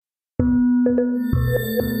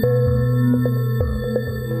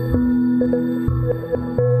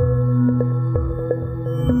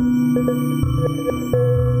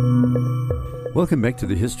Welcome back to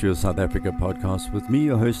the History of South Africa podcast with me,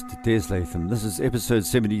 your host, Des Latham. This is episode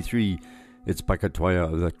 73. It's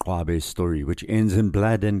Phakathwayo, the Qwabe story, which ends in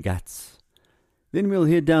blood and guts. Then we'll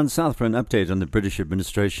head down south for an update on the British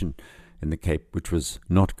administration in the Cape, which was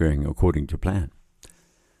not going according to plan.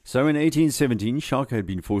 So in 1817, Shaka had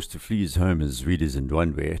been forced to flee his home as Zwide's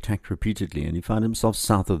Ndwandwe attacked repeatedly, and he found himself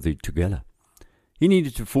south of the Thukela. He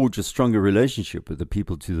needed to forge a stronger relationship with the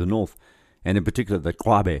people to the north, and in particular the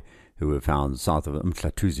Qwabe, who were found south of the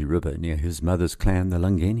Umhlatuzi river near his mother's clan, the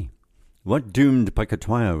Langeni. What doomed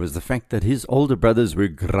Phakathwayo was the fact that his older brothers were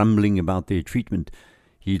grumbling about their treatment.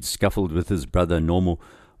 He'd scuffled with his brother Nomo,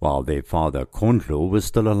 while their father Khondlo was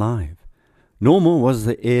still alive. Nomo was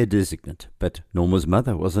the heir designate, but Nomo's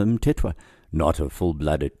mother was a Mthethwa, not a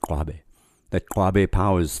full-blooded Qwabe. The Qwabe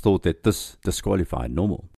powers thought that this disqualified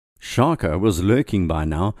Nomo. Shaka was lurking by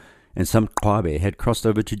now, and some Qwabe had crossed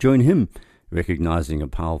over to join him, recognizing a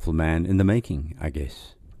powerful man in the making, I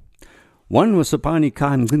guess. One was Sophane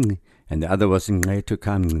kaMcinci, and the other was Nqetho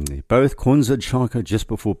kaMcinci, both khonza'd Shaka just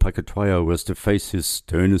before Phakathwayo was to face his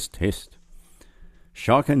sternest test.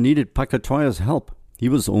 Shaka needed Phakathwayo's help. He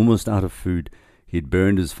was almost out of food. He had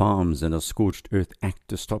burned his farms in a scorched earth act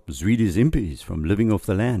to stop Zwide's impis from living off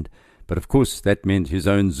the land, but of course that meant his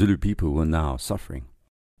own Zulu people were now suffering.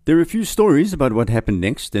 There are a few stories about what happened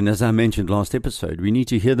next, and as I mentioned last episode, we need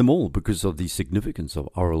to hear them all because of the significance of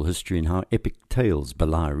oral history and how epic tales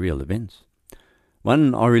belie real events.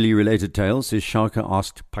 One orally related tale says Shaka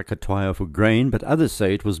asked Phakathwayo for grain, but others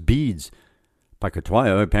say it was beads.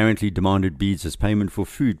 Phakathwayo apparently demanded beads as payment for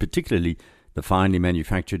food, particularly the finely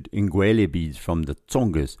manufactured Ndwandwe beads from the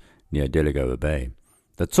Tsongas near Delagoa Bay.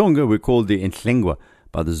 The Tsonga were called the Ndwandwe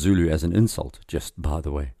by the Zulu as an insult, just by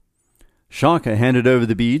the way. Shaka handed over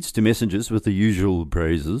the beads to messengers with the usual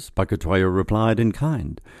praises. Phakathwayo replied in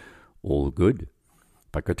kind, all good.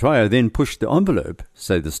 Phakathwayo then pushed the envelope,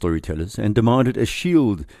 say the storytellers, and demanded a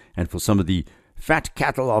shield and for some of the fat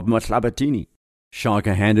cattle of Mthethwa.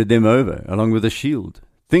 Shaka handed them over, along with a shield.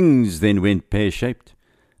 Things then went pear-shaped.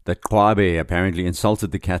 The Qwabe apparently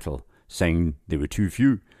insulted the cattle, saying they were too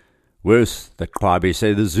few. Worse, the Qwabe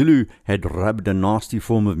say the Zulu had rubbed a nasty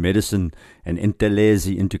form of medicine and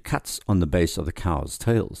intelezi into cuts on the base of the cows'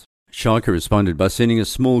 tails. Shaka responded by sending a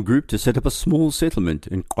small group to set up a small settlement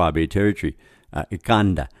in Qwabe territory,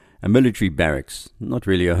 Ikanda, a military barracks, not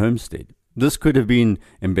really a homestead. This could have been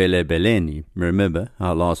Mbelebeleni. Remember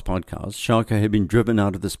our last podcast, Shaka had been driven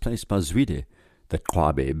out of this place by Zwide. The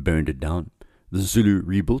Qwabe burned it down. The Zulu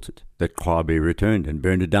rebuilt it. The Qwabe returned and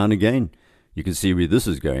burned it down again. You can see where this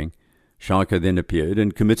is going. Shaka then appeared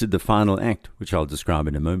and committed the final act, which I'll describe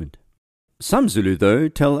in a moment. Some Zulu, though,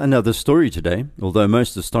 tell another story today, although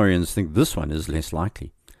most historians think this one is less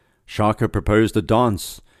likely. Shaka proposed a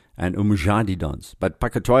dance, an umhlatuzi dance, but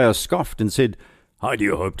Phakathwayo scoffed and said, "How do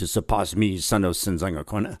you hope to surpass me, son of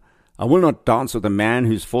Sinzangakona? I will not dance with a man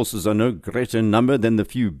whose forces are no greater in number than the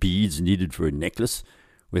few beads needed for a necklace,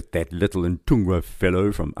 with that little Ntungwa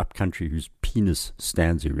fellow from upcountry whose penis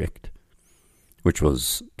stands erect," which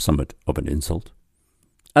was somewhat of an insult.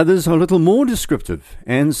 Others are a little more descriptive,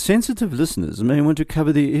 and sensitive listeners may want to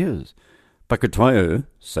cover their ears. Phakathwayo,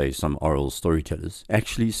 say some oral storytellers,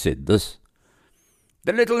 actually said this: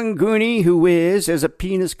 "The little Nguni who wears as a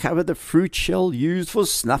penis cover the fruit shell used for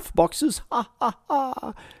snuff boxes? Ha ha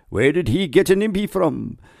ha! Where did he get an impi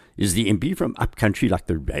from? Is the impi from upcountry like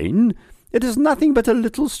the rain? It is nothing but a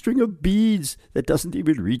little string of beads that doesn't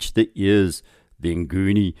even reach the ears. The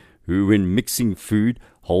Nguni, who when mixing food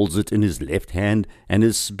holds it in his left hand and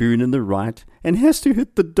his spoon in the right, and has to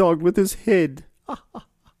hit the dog with his head."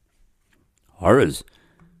 Horrors!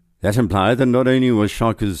 That implied that not only was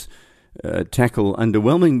Shaka's tackle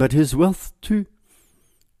underwhelming, but his wealth too.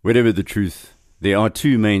 Whatever the truth, there are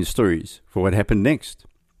two main stories for what happened next.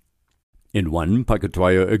 In one,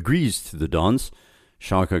 Phakathwayo agrees to the dance.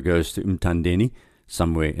 Shaka goes to Umtandeni,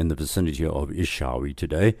 somewhere in the vicinity of Ishawi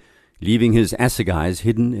today, leaving his assegais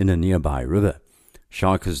hidden in a nearby river.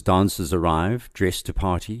 Shaka's dancers arrive, dressed to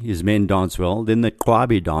party. His men dance well. Then the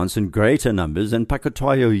Qwabe dance in greater numbers, and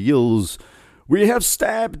Phakathwayo yells, "We have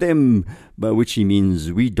stabbed them," by which he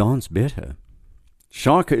means we dance better.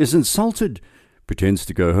 Shaka is insulted, pretends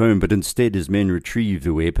to go home, but instead his men retrieve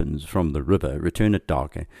the weapons from the river, return at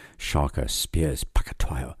dark, and Shaka spears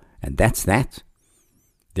Phakathwayo, and that's that.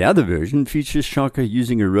 The other version features Shaka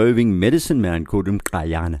using a roving medicine man called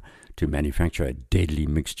Umqayana to manufacture a deadly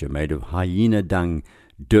mixture made of hyena dung,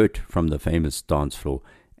 dirt from the famous dance floor,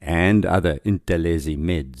 and other intelezi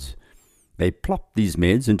meds. They plop these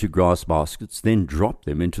meds into grass baskets, then drop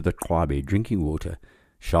them into the Qwabe drinking water.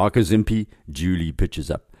 Shaka's impi duly pitches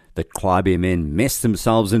up. that Qwabe men mess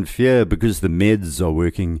themselves in fear because the meds are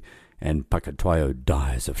working and Phakathwayo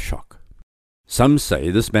dies of shock. Some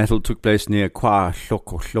say this battle took place near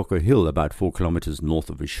Khondlo Hill, about 4 kilometers north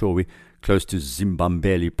of Qwabe, close to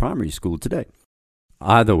Zimbabwe Primary School today.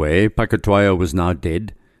 Either way, Phakathwayo was now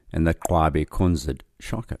dead, and that Qwabe khonza'd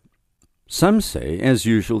Shaka. Some say, as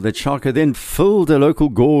usual, that Shaka then filled a local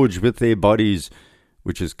gorge with their bodies,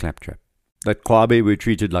 which is claptrap. That Qwabe were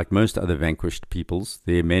treated like most other vanquished peoples.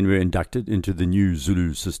 Their men were inducted into the new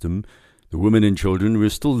Zulu system. The women and children were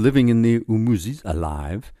still living in their umuzis,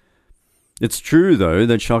 alive. It's true, though,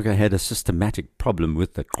 that Shaka had a systematic problem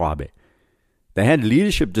with the Qwabe. They had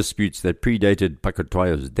leadership disputes that predated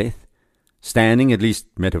Phakathwayo's death. Standing, at least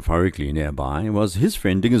metaphorically, nearby was his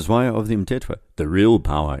friend Dingiswayo of the Mthethwa, the real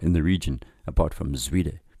power in the region, apart from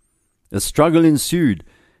Zwide. A struggle ensued,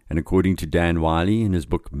 and according to Dan Wiley in his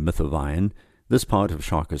book Mthethwa, this part of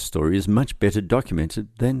Shaka's story is much better documented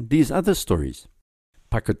than these other stories.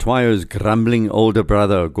 Phakathwayo's grumbling older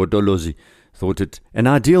brother, Godolozi, thought it an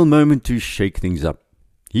ideal moment to shake things up.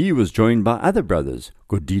 He was joined by other brothers,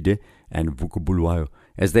 Godide and Vukubulwayo,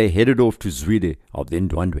 as they headed off to Zwide of the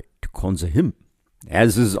Ndwandwe to khonza him.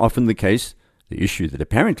 As is often the case, the issue that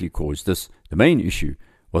apparently caused this, the main issue,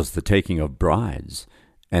 was the taking of brides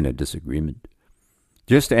and a disagreement.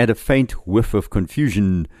 Just to add a faint whiff of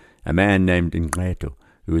confusion, a man named Nqetho,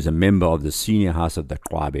 who was a member of the senior house of the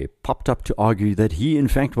Qwabe, popped up to argue that he in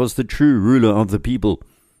fact was the true ruler of the people.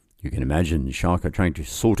 You can imagine Shaka trying to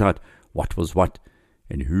sort out what was what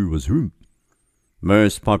and who was whom.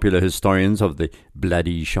 Most popular historians of the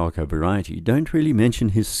bloody Shaka variety don't really mention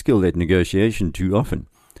his skill at negotiation too often.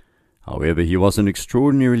 However, he was an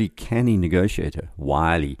extraordinarily canny negotiator,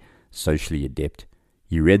 wily, socially adept.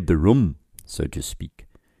 He read the room, so to speak.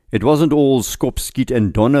 It wasn't all skop, skiet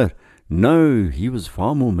and donner. No, he was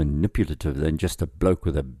far more manipulative than just a bloke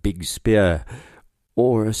with a big spear,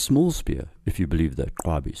 or a small spear, if you believe the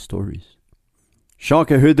Qwabe stories.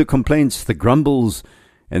 Shaka heard the complaints, the grumbles,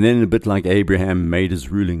 and then, a bit like Abraham, made his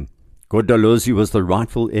ruling. Godolozi was the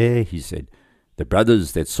rightful heir, he said. The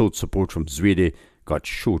brothers that sought support from Zwide got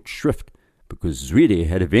short shrift, because Zwide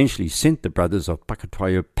had eventually sent the brothers of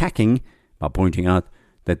Phakathwayo packing by pointing out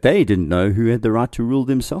that they didn't know who had the right to rule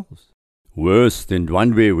themselves. Worse than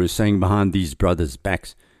Ndwandwe was saying behind these brothers'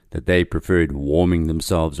 backs that they preferred warming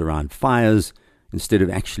themselves around fires instead of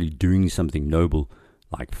actually doing something noble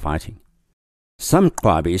like fighting. Some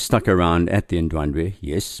Qwabe stuck around at the Ndwandwe,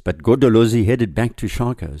 yes, but Godolozi headed back to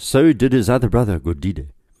Shaka. So did his other brother, Godide.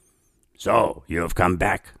 "So, you have come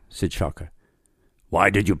back," said Shaka. "Why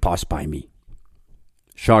did you pass by me?"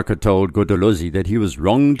 Shaka told Godolozi that he was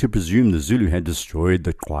wrong to presume the Zulu had destroyed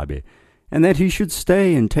the Qwabe, and that he should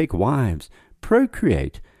stay and take wives,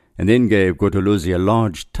 procreate, and then gave Godolozi a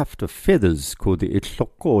large tuft of feathers called the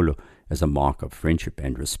itlokolo as a mark of friendship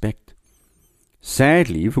and respect.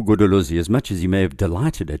 Sadly for Godolozi, as much as he may have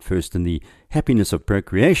delighted at first in the happiness of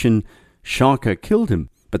procreation, Shaka killed him.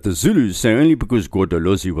 But the Zulus say only because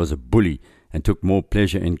Godolozi was a bully and took more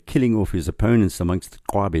pleasure in killing off his opponents amongst the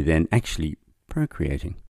Qwabe than actually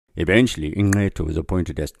procreating. Eventually, Nqetho was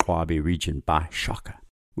appointed as Qwabe regent by Shaka.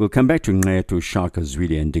 We'll come back to Nqetho, Shaka,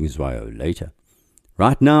 Zwide and Dingiswayo later.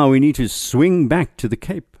 Right now, we need to swing back to the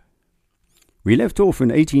Cape. We left off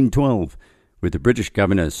in 1812, with the British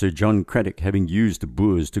governor Sir John Cradock having used the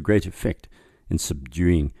Boers to great effect in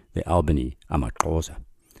subduing the Albany amaXhosa.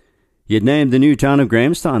 He had named the new town of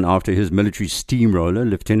Grahamstown after his military steamroller,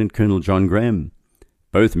 Lieutenant Colonel John Graham.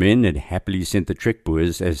 Both men had happily sent the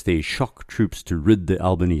trekboers as their shock troops to rid the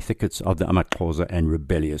Albany thickets of the amaXhosa and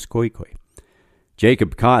rebellious Khoikhoi.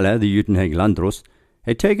 Jacob Kala, the Uitenhage Landros,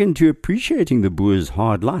 had taken to appreciating the Boers'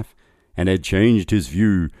 hard life and had changed his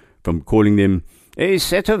view from calling them a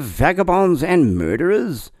set of vagabonds and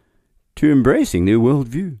murderers to embracing their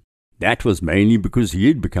worldview. That was mainly because he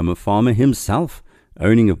had become a farmer himself,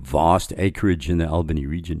 owning a vast acreage in the Albany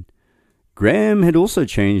region. Graham had also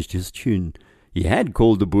changed his tune. He had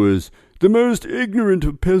called the Boers the most ignorant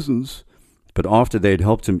of peasants, but after they had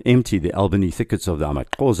helped him empty the Albany thickets of the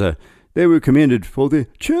amaXhosa, they were commended for their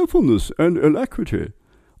cheerfulness and alacrity.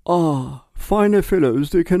 "Ah, finer fellows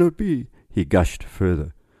there cannot be," he gushed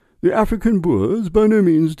further. "The African Boer is by no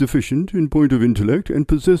means deficient in point of intellect and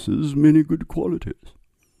possesses many good qualities."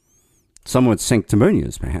 Somewhat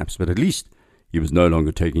sanctimonious, perhaps, but at least he was no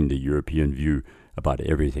longer taking the European view about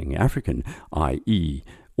everything African, i.e.,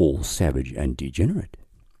 all savage and degenerate.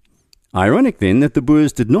 Ironic, then, that the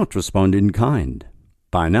Boers did not respond in kind.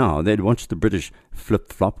 By now, they'd watched the British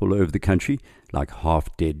flip-flop all over the country like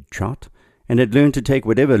half-dead trout, and had learned to take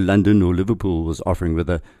whatever London or Liverpool was offering with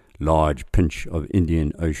a large pinch of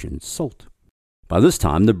Indian Ocean salt. By this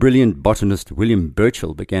time, the brilliant botanist William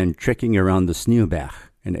Burchell began trekking around the Sneeuwberg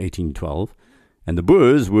in 1812, and the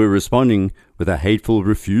Boers were responding with a hateful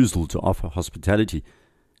refusal to offer hospitality,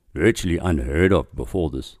 virtually unheard of before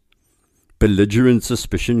this. Belligerent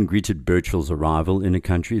suspicion greeted Burchell's arrival in a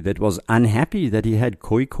country that was unhappy that he had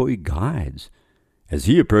Khoi guides. As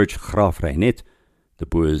he approached Graaff-Reinet, the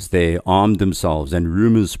Boers there armed themselves, and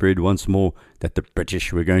rumours spread once more that the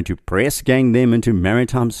British were going to press gang them into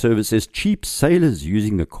maritime service as cheap sailors,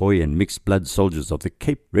 using the Khoi and mixed blood soldiers of the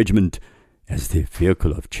Cape Regiment as their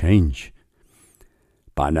vehicle of change.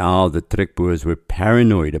 By now, the trekboers were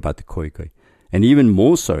paranoid about the Khoi, and even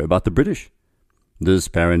more so about the British. This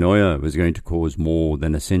paranoia was going to cause more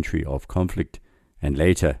than a century of conflict, and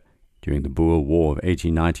later, during the Boer War of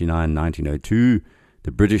 1899-1902,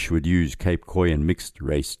 the British would use Cape Khoi and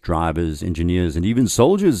mixed-race drivers, engineers, and even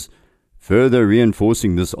soldiers, further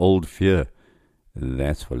reinforcing this old fear.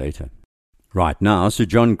 That's for later. Right now, Sir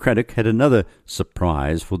John Cradock had another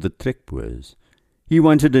surprise for the trekboers. He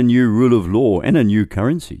wanted a new rule of law and a new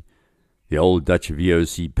currency. The old Dutch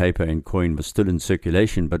VOC paper and coin was still in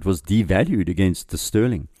circulation, but was devalued against the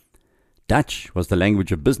sterling. Dutch was the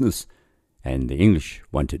language of business, and the English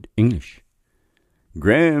wanted English.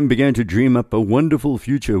 Graham began to dream up a wonderful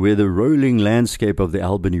future where the rolling landscape of the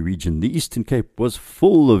Albany region, the Eastern Cape, was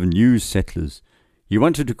full of new settlers. He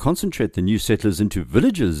wanted to concentrate the new settlers into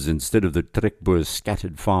villages instead of the trekboers'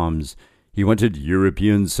 scattered farms. He wanted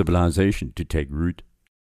European civilization to take root.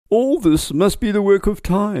 "All this must be the work of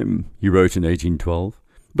time," he wrote in 1812,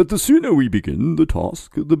 "but the sooner we begin the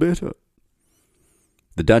task, the better."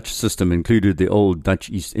 The Dutch system included the old Dutch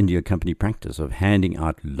East India Company practice of handing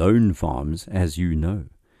out loan farms, as you know.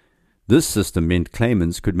 This system meant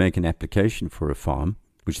claimants could make an application for a farm,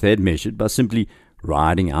 which they had measured, by simply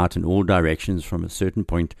riding out in all directions from a certain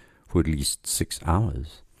point for at least 6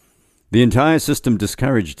 hours. The entire system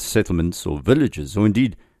discouraged settlements or villages, or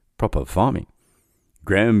indeed proper farming.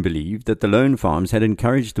 Graham believed that the loan farms had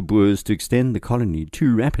encouraged the Boers to extend the colony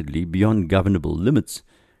too rapidly beyond governable limits,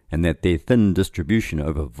 and that their thin distribution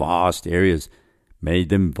over vast areas made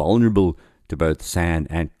them vulnerable to both San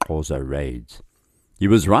and Xhosa raids. He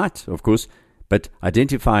was right, of course, but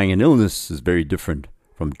identifying an illness is very different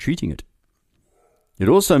from treating it. It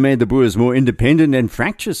also made the Boers more independent and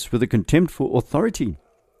fractious, with a contempt for authority.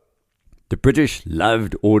 The British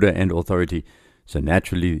loved order and authority, so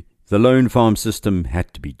naturally the loan farm system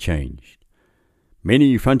had to be changed.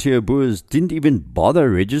 Many frontier Boers didn't even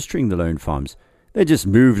bother registering the loan farms. They just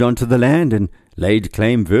moved onto the land and laid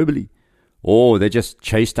claim verbally. Or they just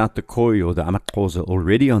chased out the Khoi or the amaXhosa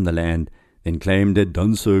already on the land, then claimed they'd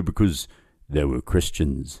done so because they were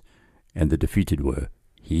Christians, and the defeated were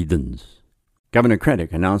heathens. Governor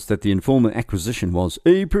Cradock announced that the informal acquisition was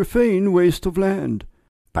a profane waste of land.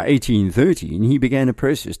 By 1813, he began a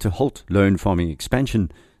process to halt loan farming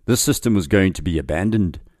expansion. This system was going to be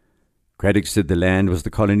abandoned. Cradock said the land was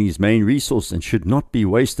the colony's main resource and should not be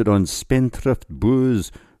wasted on spendthrift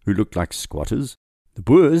Boers who looked like squatters. The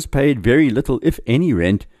Boers paid very little, if any,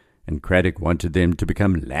 rent, and Cradock wanted them to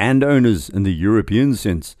become landowners in the European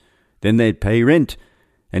sense. Then they'd pay rent,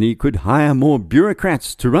 and he could hire more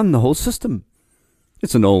bureaucrats to run the whole system.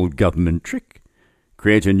 It's an old government trick.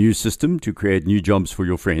 Create a new system to create new jobs for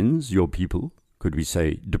your friends, your people. Could we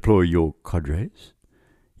say, deploy your cadres?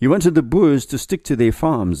 He wanted the Boers to stick to their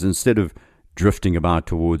farms instead of drifting about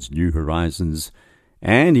towards new horizons,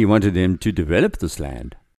 and he wanted them to develop this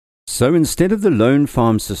land. So instead of the loan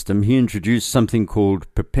farm system, he introduced something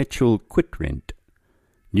called perpetual quit rent.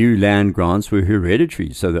 New land grants were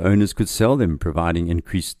hereditary, so the owners could sell them, providing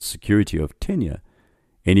increased security of tenure.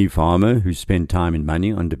 Any farmer who spent time and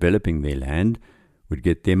money on developing their land would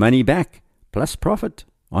get their money back, plus profit,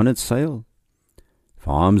 on its sale.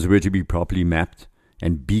 Farms were to be properly mapped,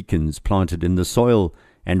 and beacons planted in the soil,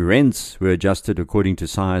 and rents were adjusted according to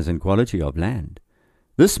size and quality of land.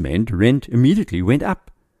 This meant rent immediately went up,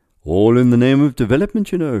 all in the name of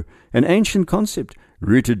development, an ancient concept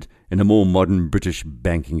rooted in a more modern British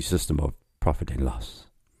banking system of profit and loss.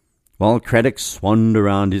 While Cradock swanned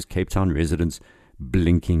around his Cape Town residence,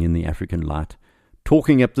 blinking in the African light,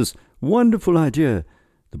 talking up this wonderful idea,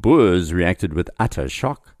 the Boers reacted with utter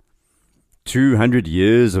shock. 200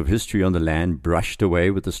 years of history on the land brushed away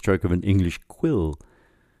with the stroke of an English quill.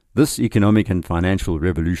 This economic and financial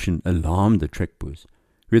revolution alarmed the trekboers,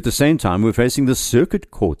 who at the same time were facing the circuit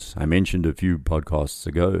courts I mentioned a few podcasts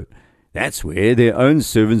ago. That's where their own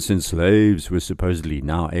servants and slaves were supposedly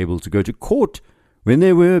now able to go to court when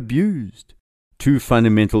they were abused. Two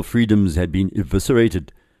fundamental freedoms had been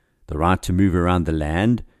eviscerated: the right to move around the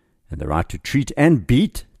land and the right to treat and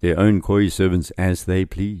beat their own Khoi servants as they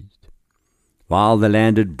pleased. while the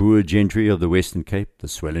landed Boer gentry of the Western Cape, the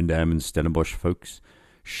Swellendam and Stellenbosch folks,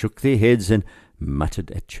 shook their heads and muttered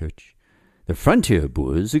at church. The frontier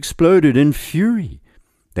Boers exploded in fury.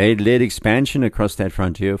 They had led expansion across that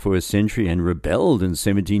frontier for a century and rebelled in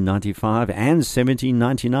 1795 and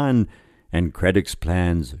 1799, and Cradock's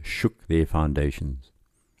plans shook their foundations.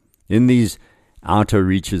 In these outer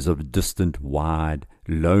reaches of distant, wide,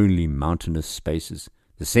 lonely mountainous spaces,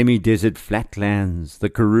 the semi-desert flatlands, the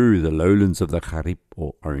Karoo, the lowlands of the Gariep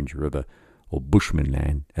or Orange River, or Bushman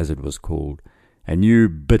land as it was called, a new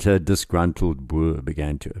bitter, disgruntled Boer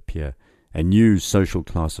began to appear, a new social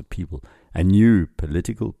class of people, a new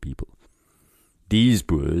political people. These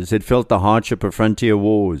Boers had felt the hardship of frontier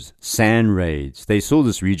wars, sand raids. They saw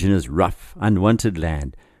this region as rough, unwanted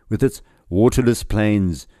land, with its waterless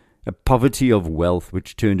plains, a poverty of wealth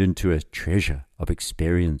which turned into a treasure of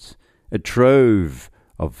experience, a trove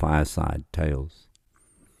of fireside tales.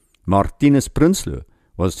 Martinus Prinsloo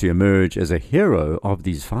was to emerge as a hero of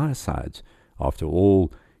these firesides. After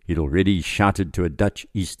all, he'd already shouted to a Dutch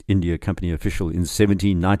East India Company official in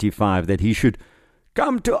 1795 that he should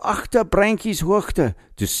come to Agterbrankies Hoogte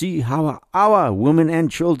to see how our women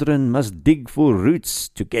and children must dig for roots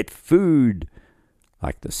to get food,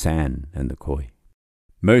 like the San and the Khoi.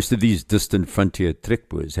 Most of these distant frontier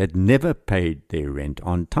trekboers had never paid their rent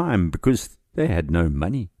on time because they had no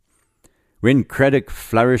money. When Cradock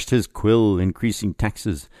flourished his quill, increasing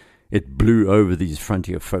taxes, it blew over these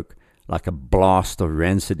frontier folk like a blast of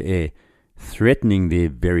rancid air, threatening their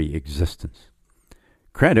very existence.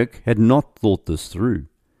 Cradock had not thought this through.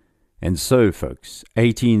 And so, folks,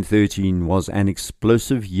 1813 was an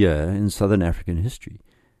explosive year in Southern African history.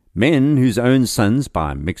 Men whose own sons,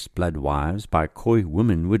 by mixed-blood wives, by Khoi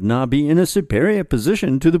women, would now be in a superior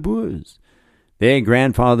position to the Boers. Their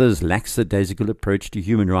grandfathers' lackadaisical approach to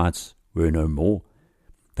human rights were no more.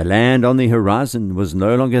 The land on the horizon was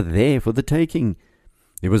no longer there for the taking.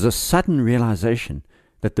 There was a sudden realization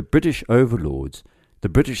that the British overlords, the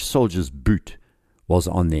British soldiers' boot, was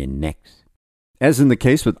on their necks. As in the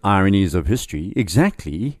case with ironies of history,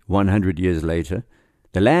 exactly 100 years later,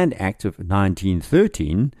 the Land Act of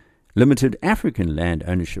 1913 limited African land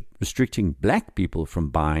ownership, restricting black people from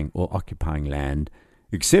buying or occupying land,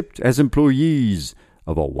 except as employees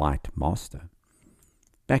of a white master.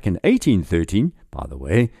 Back in 1813, by the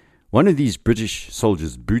way, one of these British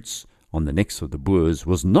soldiers' boots on the necks of the Boers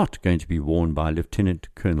was not going to be worn by Lieutenant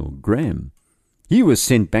Colonel Graham. He was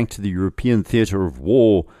sent back to the European theatre of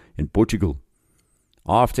war in Portugal.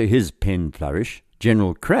 After his pen flourish,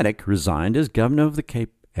 General Cradock resigned as Governor of the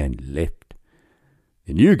Cape and left.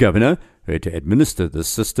 The new governor, who had to administer this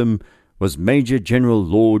system, was Major General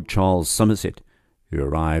Lord Charles Somerset, who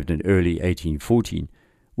arrived in early 1814,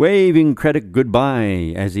 waving Cradock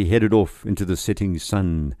goodbye as he headed off into the setting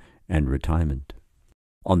sun and retirement.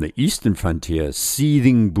 On the eastern frontier,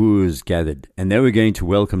 seething Boers gathered, and they were going to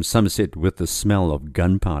welcome Somerset with the smell of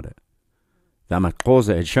gunpowder. The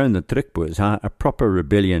amaXhosa had shown the trekboers how a proper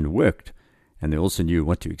rebellion worked, and they also knew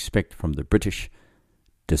what to expect from the British: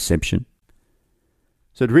 deception.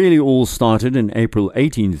 So it really all started in April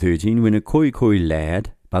 1813 when a Khoi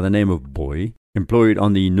lad by the name of Boy, employed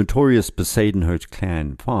on the notorious Besadenhout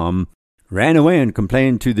clan farm, ran away and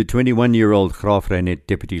complained to the 21-year-old Graafreinet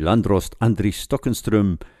Deputy Landdrost Andries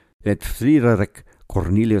Stockenstrom that Frederik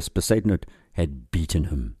Cornelius Besadenhout had beaten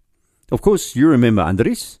him. Of course, you remember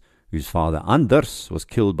Andries, whose father Anders was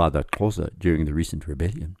killed by the Xhosa during the recent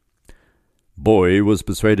rebellion. Boy was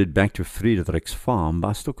persuaded back to Frederik's farm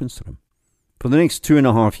by Stockenstrom. For the next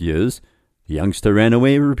 2.5 years, the youngster ran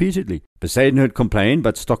away repeatedly. Besadenhout complained,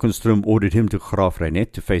 but Stockenstrom ordered him to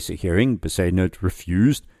Graafreinet to face a hearing. Besadenhout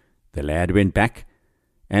refused. The lad went back,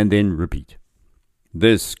 and then repeat.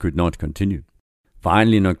 This could not continue.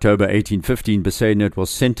 Finally, in October 1815, Besadenhout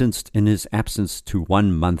was sentenced in his absence to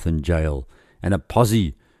 1 month in jail, and a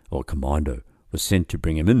posse, or commando, was sent to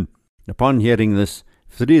bring him in. Upon hearing this,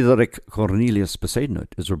 Frederik Cornelius Besadenhout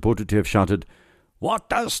is reported to have shouted, "What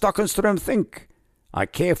does Stockenstrom think? I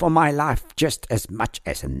care for my life just as much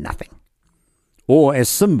as nothing." Or, as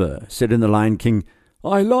Simba said in The Lion King,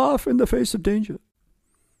 "I laugh in the face of danger."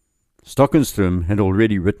 Stockenstrom had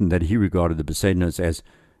already written that he regarded the Besadenhouts as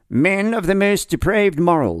men of the most depraved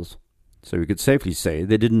morals, so we could safely say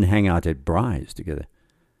they didn't hang out at braais together.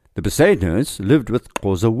 The Besadenhouts lived with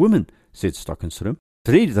Xhosa women, said Stockenstrom.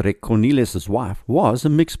 Frederik Cornelius' wife was a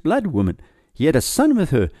mixed-blood woman. He had a son with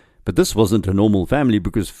her, but this wasn't a normal family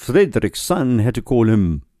because Frederik's son had to call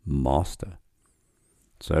him master.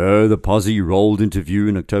 So the posse rolled into view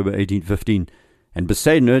in October 1815, and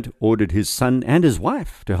Besadenhout ordered his son and his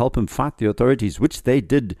wife to help him fight the authorities, which they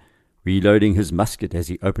did, reloading his musket as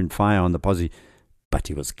he opened fire on the posse. but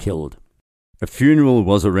he was killed. A funeral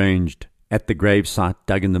was arranged at the gravesite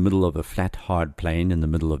dug in the middle of a flat, hard plain in the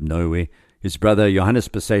middle of nowhere. His brother Johannes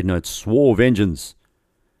Besaidnout swore vengeance.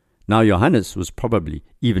 Now Johannes was probably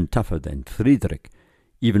even tougher than Friedrich,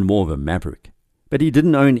 even more of a maverick. But he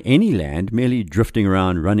didn't own any land, merely drifting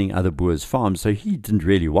around running other Boers' farms, so he didn't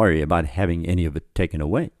really worry about having any of it taken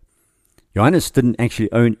away. Johannes didn't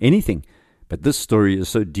actually own anything, but this story is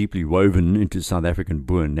so deeply woven into South African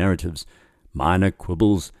Boer narratives. Minor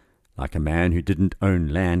quibbles, like a man who didn't own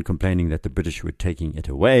land complaining that the British were taking it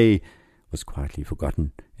away, was quietly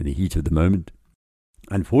forgotten in the heat of the moment.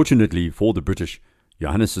 Unfortunately for the British,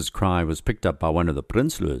 Johannes's cry was picked up by one of the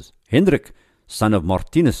Prinsloo's, Hendrik, son of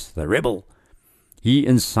Martinus, the rebel. He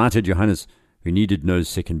incited Johannes, who needed no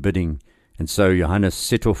second bidding, and so Johannes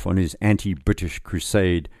set off on his anti-British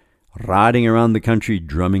crusade, riding around the country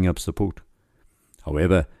drumming up support.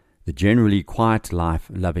 However, the generally quiet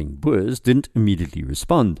life-loving Boers didn't immediately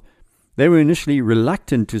respond. They were initially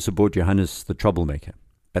reluctant to support Johannes the troublemaker.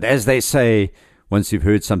 But as they say, once you've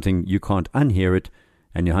heard something, you can't unhear it,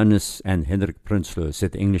 and Johannes and Hendrik Prinsloo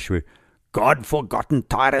said the English were God-forgotten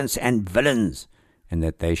tyrants and villains, and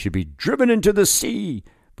that they should be driven into the sea,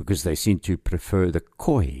 because they seemed to prefer the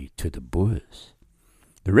Khoi to the Boers.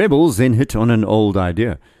 The rebels then hit on an old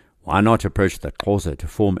idea. Why not approach the Xhosa to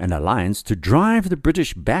form an alliance to drive the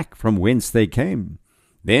British back from whence they came?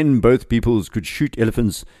 Then both peoples could shoot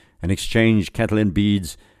elephants and exchange cattle and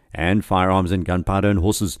beads, and firearms and gunpowder and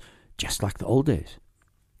horses, just like the old days.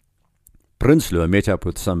 Prinsloo met up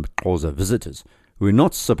with some Xhosa visitors who were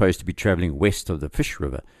not supposed to be travelling west of the Fish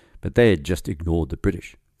River, but they had just ignored the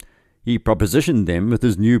British. He propositioned them with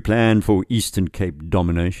his new plan for Eastern Cape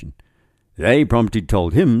domination. They promptly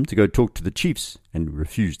told him to go talk to the chiefs and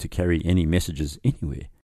refused to carry any messages anywhere.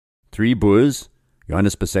 3 Boers,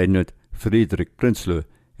 Johannes Besaidnout, Friedrich Prinsloo,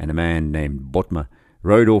 and a man named Botma,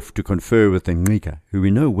 rode off to confer with the Nqetho, who we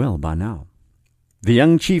know well by now. The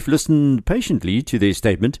young chief listened patiently to their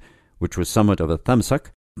statement, which was somewhat of a thumbsuck.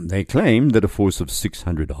 They claimed that a force of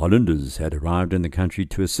 600 Hollanders had arrived in the country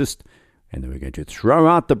to assist, and they were going to throw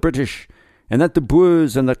out the British, and that the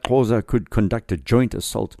Boers and the Xhosa could conduct a joint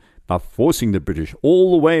assault by forcing the British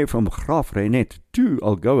all the way from Graaff-Reinet to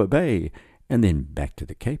Algoa Bay, and then back to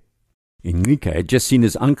the Cape. Nqetho had just seen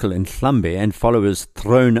his uncle in Qwabe and followers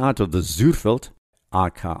thrown out of the Zuurveld,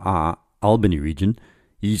 aka Albany region.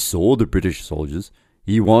 He saw the British soldiers.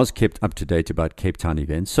 He was kept up to date about Cape Town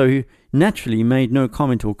events, so he naturally made no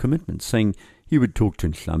comment or commitment, saying he would talk to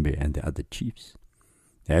Qwabe and the other chiefs.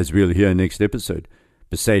 As we'll hear next episode,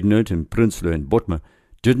 Besaidnout and Prinsloo and Botma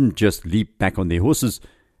didn't just leap back on their horses,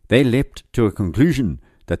 they leapt to a conclusion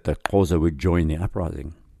that the Xhosa would join the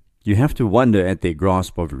uprising. You have to wonder at their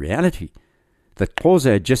grasp of reality. The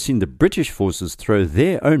Xhosa had just seen the British forces throw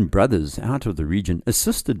their own brothers out of the region,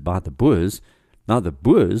 assisted by the Boers. Now the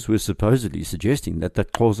Boers were supposedly suggesting that the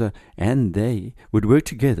Xhosa and they would work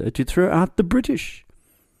together to throw out the British.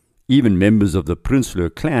 Even members of the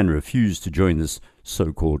Prinsloo clan refused to join this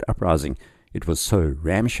so-called uprising. It was so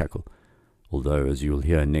ramshackle. Although, as you'll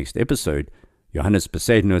hear next episode, Johannes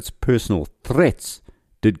Besaidnout's personal threats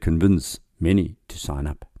did convince many to sign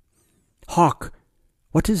up. Hark!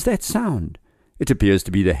 What is that sound? It appears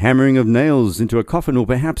to be the hammering of nails into a coffin, or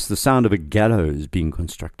perhaps the sound of a gallows being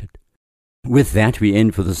constructed. With that, we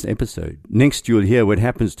end for this episode. Next, you'll hear what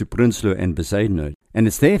happens to Prinsloo and Besaidnout, and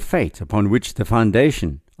it's their fate upon which the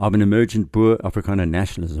foundation of an emergent Boer Afrikaner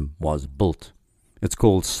nationalism was built. It's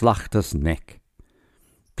called Slagter's Nek.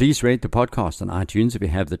 Please rate the podcast on iTunes if you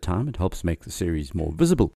have the time. It helps make the series more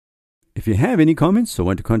visible. If you have any comments or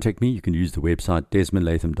want to contact me, you can use the website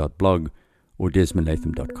desmondlatham.blog or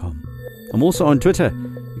desmondlatham.com. I'm also on Twitter.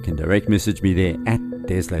 You can direct message me there at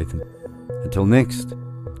deslatham. Until next,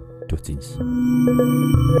 tot ziens.